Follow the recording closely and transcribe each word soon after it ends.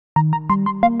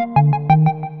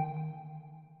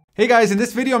Hey guys, in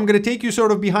this video I'm going to take you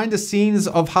sort of behind the scenes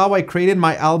of how I created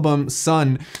my album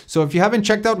Sun. So if you haven't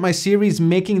checked out my series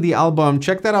Making the Album,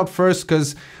 check that out first,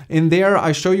 because in there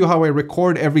I show you how I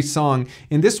record every song.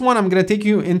 In this one I'm going to take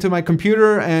you into my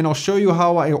computer and I'll show you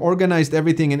how I organized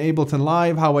everything in Ableton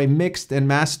Live, how I mixed and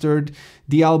mastered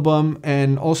the album,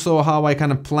 and also how I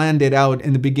kind of planned it out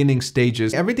in the beginning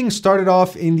stages. Everything started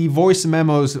off in the Voice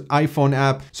Memos iPhone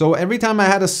app. So every time I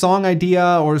had a song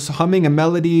idea or humming a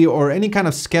melody or any kind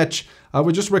of sketch, I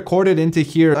would just record it into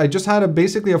here. I just had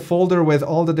basically a folder with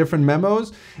all the different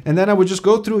memos, and then I would just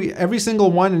go through every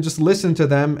single one and just listen to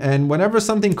them. And whenever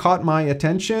something caught my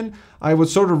attention, I would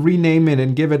sort of rename it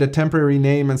and give it a temporary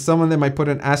name, and some of them I put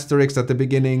an asterisk at the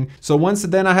beginning. So once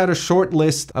then I had a short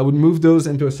list, I would move those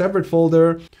into a separate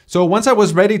folder. So once I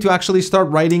was ready to actually start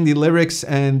writing the lyrics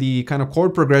and the kind of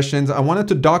chord progressions, I wanted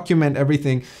to document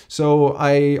everything. So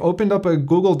I opened up a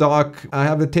Google Doc. I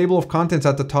have a table of contents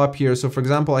at the top here. So for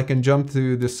example, I can jump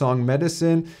to the song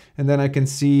Medicine, and then I can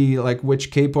see like which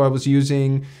capo I was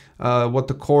using, what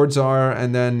the chords are,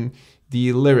 and then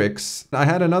the lyrics. I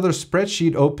had another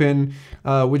spreadsheet open,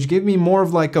 which gave me more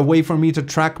of like a way for me to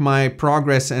track my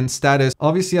progress and status.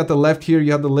 Obviously at the left here,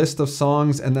 you have the list of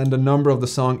songs and then the number of the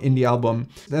song in the album.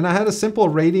 Then I had a simple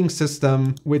rating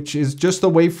system, which is just a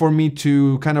way for me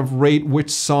to kind of rate which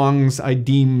songs I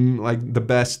deem like the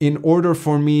best in order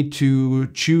for me to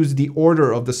choose the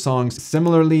order of the songs.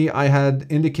 Similarly, I had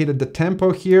indicated the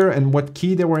tempo here and what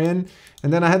key they were in.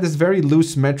 And then I had this very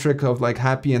loose metric of like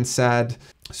happy and sad.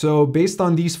 So based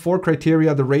on these four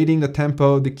criteria, the rating, the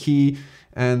tempo, the key,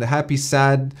 and the happy,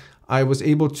 sad, I was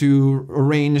able to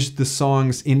arrange the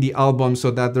songs in the album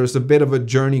so that there's a bit of a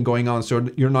journey going on. So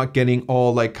you're not getting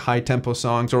all like high tempo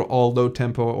songs or all low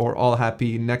tempo or all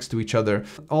happy next to each other.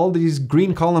 All these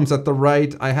green columns at the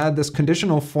right, I had this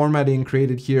conditional formatting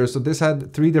created here. So this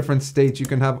had 3 different states. You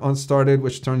can have unstarted,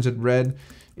 which turns it red,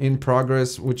 in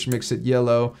progress, which makes it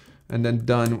yellow, and then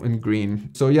done in green.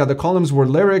 So yeah, the columns were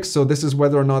lyrics. So this is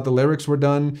whether or not the lyrics were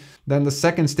done. Then the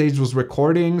second stage was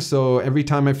recording. So every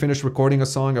time I finished recording a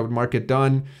song, I would mark it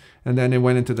done. And then it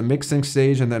went into the mixing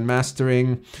stage and then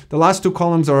mastering. The last 2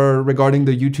 columns are regarding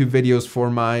the YouTube videos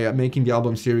for my Making the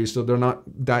Album series. So they're not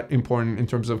that important in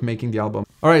terms of making the album.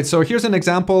 All right, so here's an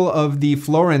example of the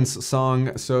Florence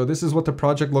song. So this is what the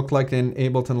project looked like in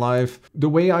Ableton Live. The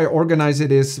way I organize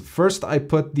it is first I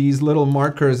put these little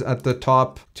markers at the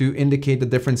top to indicate the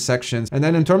different sections. And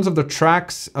then in terms of the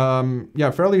tracks,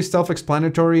 yeah, fairly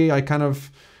self-explanatory. I kind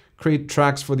of create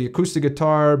tracks for the acoustic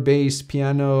guitar, bass,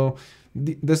 piano.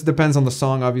 This depends on the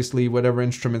song, obviously, whatever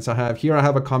instruments I have. Here I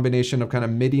have a combination of kind of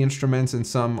MIDI instruments and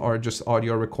some are just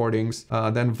audio recordings.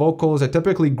 Then vocals, I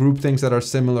typically group things that are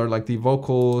similar, like the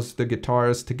vocals, the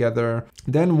guitars together.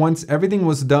 Then once everything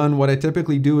was done, what I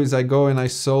typically do is I go and I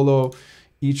solo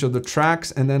each of the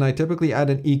tracks, and then I typically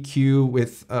add an EQ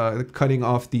with cutting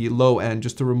off the low end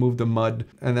just to remove the mud.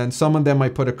 And then some of them I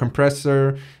put a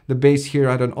compressor. The bass here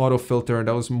had an auto filter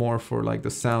that was more for like the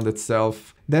sound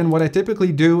itself. Then what I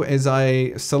typically do is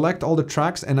I select all the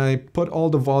tracks and I put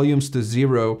all the volumes to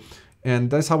 0.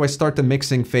 And that's how I start the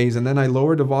mixing phase. And then I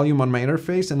lower the volume on my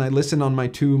interface and I listen on my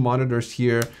 2 monitors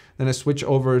here. Then I switch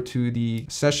over to the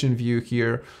session view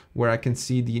here where I can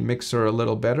see the mixer a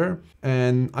little better.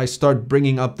 And I start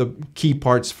bringing up the key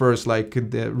parts first,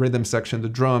 like the rhythm section, the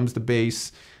drums, the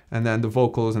bass, and then the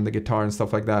vocals and the guitar and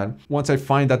stuff like that. Once I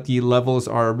find that the levels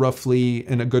are roughly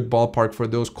in a good ballpark for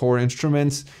those core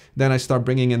instruments, then I start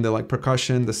bringing in the like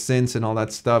percussion, the synths and all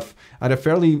that stuff at a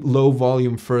fairly low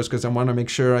volume first, because I want to make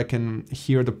sure I can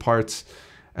hear the parts.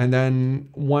 And then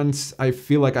once I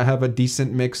feel like I have a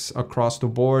decent mix across the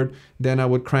board, then I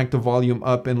would crank the volume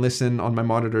up and listen on my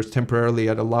monitors temporarily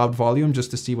at a loud volume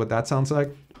just to see what that sounds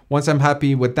like. Once I'm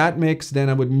happy with that mix, then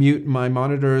I would mute my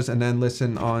monitors and then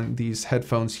listen on these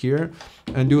headphones here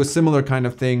and do a similar kind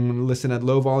of thing, listen at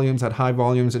low volumes, at high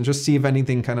volumes, and just see if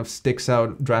anything kind of sticks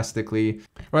out drastically.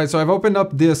 All right, so I've opened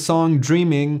up the song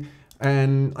Dreaming,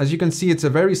 and as you can see, it's a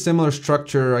very similar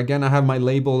structure. Again, I have my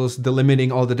labels delimiting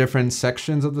all the different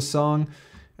sections of the song.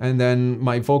 And then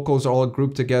my vocals are all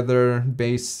grouped together,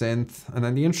 bass, synth. And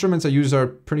then the instruments I use are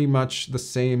pretty much the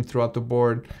same throughout the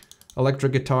board.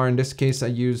 Electric guitar, in this case I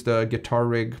use the Guitar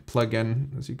Rig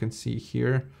plugin, as you can see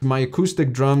here. My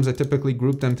acoustic drums, I typically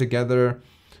group them together,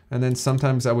 and then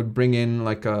sometimes I would bring in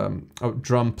like a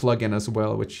drum plugin as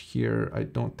well, which here I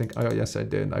don't think, oh yes I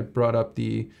did. I brought up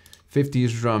the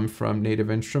 50s drum from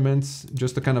Native Instruments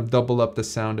just to kind of double up the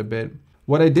sound a bit.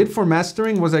 What I did for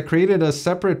mastering was I created a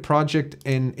separate project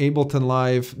in Ableton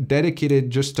Live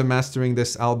dedicated just to mastering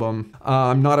this album.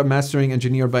 I'm not a mastering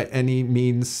engineer by any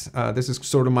means. This is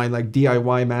sort of my like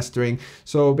DIY mastering.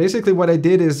 So basically what I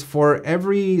did is for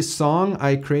every song,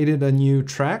 I created a new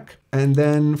track. And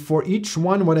then for each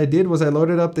one, what I did was I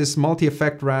loaded up this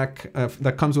multi-effect rack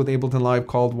that comes with Ableton Live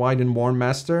called Wide and Warm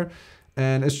Master.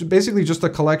 And it's basically just a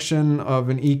collection of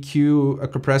an EQ, a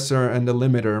compressor, and a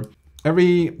limiter.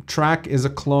 Every track is a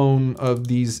clone of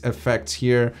these effects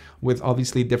here with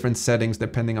obviously different settings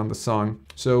depending on the song.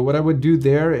 So what I would do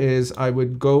there is I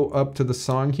would go up to the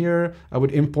song here, I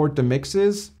would import the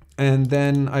mixes, and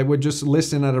then I would just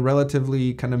listen at a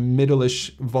relatively kind of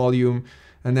middle-ish volume.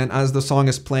 And then as the song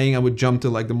is playing, I would jump to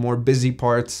like the more busy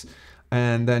parts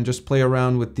and then just play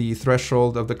around with the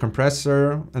threshold of the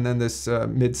compressor and then this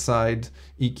mid-side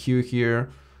EQ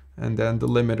here and then the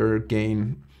limiter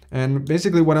gain. And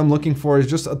basically what I'm looking for is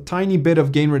just a tiny bit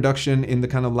of gain reduction in the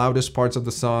kind of loudest parts of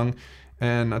the song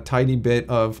and a tiny bit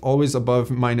of always above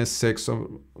 -6.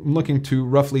 So I'm looking to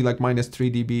roughly like -3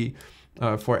 dB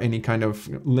for any kind of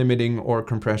limiting or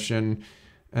compression.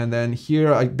 And then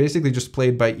here I basically just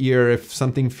played by ear. If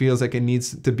something feels like it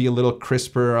needs to be a little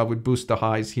crisper, I would boost the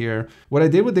highs here. What I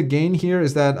did with the gain here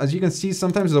is that, as you can see,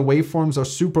 sometimes the waveforms are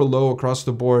super low across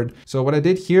the board. So what I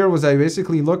did here was I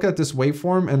basically look at this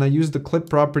waveform and I use the clip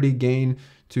property gain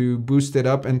to boost it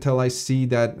up until I see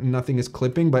that nothing is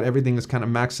clipping, but everything is kind of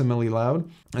maximally loud.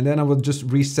 And then I would just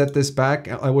reset this back.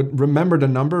 I would remember the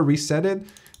number, reset it,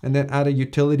 and then add a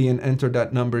utility and enter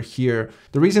that number here.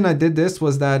 The reason I did this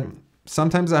was that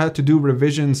sometimes I had to do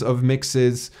revisions of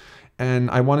mixes and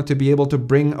I wanted to be able to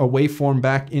bring a waveform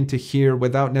back into here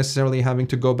without necessarily having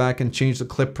to go back and change the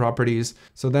clip properties.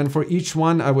 So then for each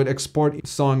one, I would export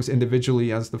songs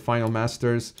individually as the final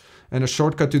masters. And a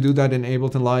shortcut to do that in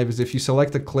Ableton Live is if you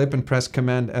select a clip and press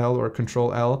Command L or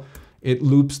Control L, it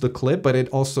loops the clip, but it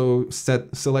also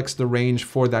selects the range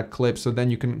for that clip. So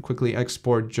then you can quickly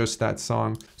export just that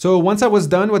song. So once I was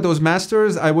done with those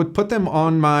masters, I would put them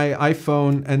on my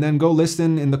iPhone and then go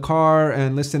listen in the car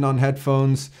and listen on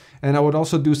headphones. And I would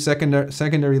also do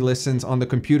secondary listens on the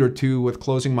computer too, with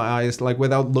closing my eyes, like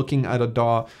without looking at a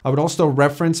DAW. I would also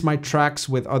reference my tracks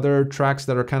with other tracks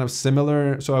that are kind of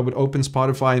similar. So I would open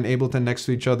Spotify and Ableton next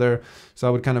to each other. So I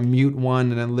would kind of mute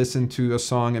one and then listen to a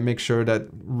song and make sure that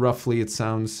roughly it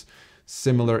sounds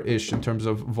similar-ish in terms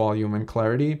of volume and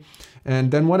clarity. And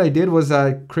then what I did was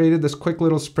I created this quick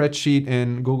little spreadsheet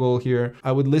in Google here.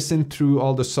 I would listen through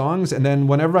all the songs, and then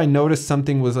whenever I noticed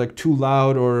something was like too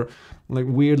loud or like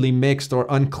weirdly mixed or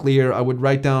unclear, I would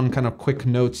write down kind of quick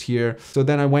notes here. So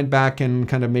then I went back and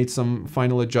kind of made some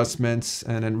final adjustments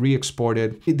and then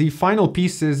re-exported. The final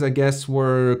pieces, I guess,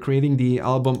 were creating the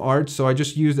album art. So I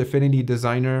just used Affinity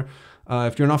Designer.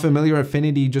 If you're not familiar,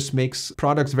 Affinity just makes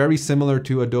products very similar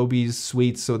to Adobe's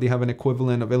suites. So they have an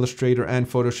equivalent of Illustrator and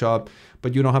Photoshop,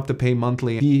 but you don't have to pay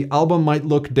monthly. The album might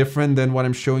look different than what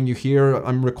I'm showing you here.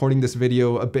 I'm recording this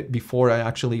video a bit before I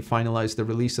actually finalize the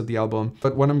release of the album.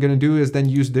 But what I'm gonna do is then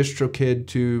use DistroKid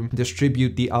to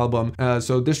distribute the album.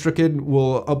 So DistroKid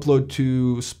will upload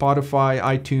to Spotify,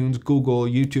 iTunes, Google,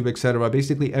 YouTube, etc.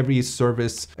 Basically every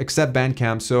service except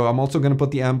Bandcamp. So I'm also gonna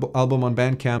put the album on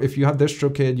Bandcamp. If you have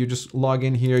DistroKid, you just log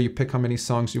in here, you pick how many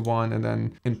songs you want, and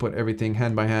then input everything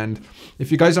hand by hand.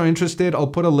 If you guys are interested, I'll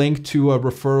put a link to a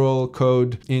referral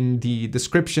code in the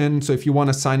description. So if you want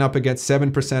to sign up and get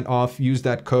 7% off, use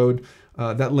that code.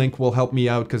 That link will help me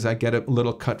out because I get a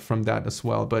little cut from that as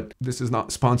well. But this is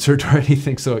not sponsored or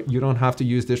anything, so you don't have to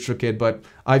use DistroKid. But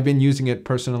I've been using it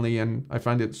personally and I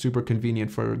find it super convenient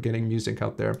for getting music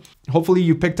out there. Hopefully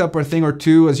you picked up a thing or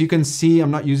two. As you can see, I'm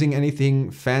not using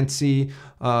anything fancy.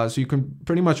 So you can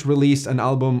pretty much release an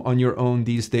album on your own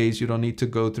these days. You don't need to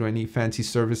go through any fancy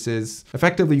services.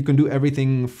 Effectively, you can do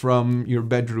everything from your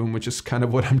bedroom, which is kind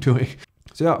of what I'm doing.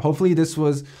 So yeah, hopefully this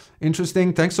was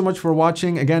interesting. Thanks so much for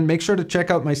watching. Again, make sure to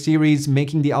check out my series,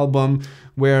 Making the Album,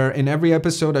 where in every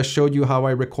episode I showed you how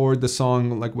I record the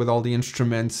song, like with all the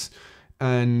instruments.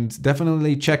 And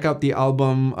definitely check out the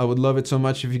album. I would love it so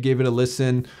much if you gave it a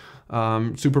listen.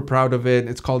 Super proud of it.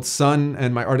 It's called Sun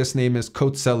and my artist name is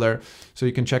Coatseller. So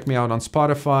you can check me out on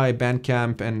Spotify,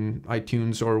 Bandcamp, and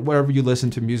iTunes, or wherever you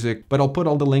listen to music. But I'll put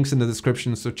all the links in the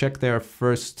description, so check there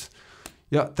first.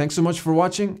 Yeah, thanks so much for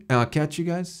watching, and I'll catch you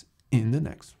guys in the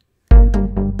next one.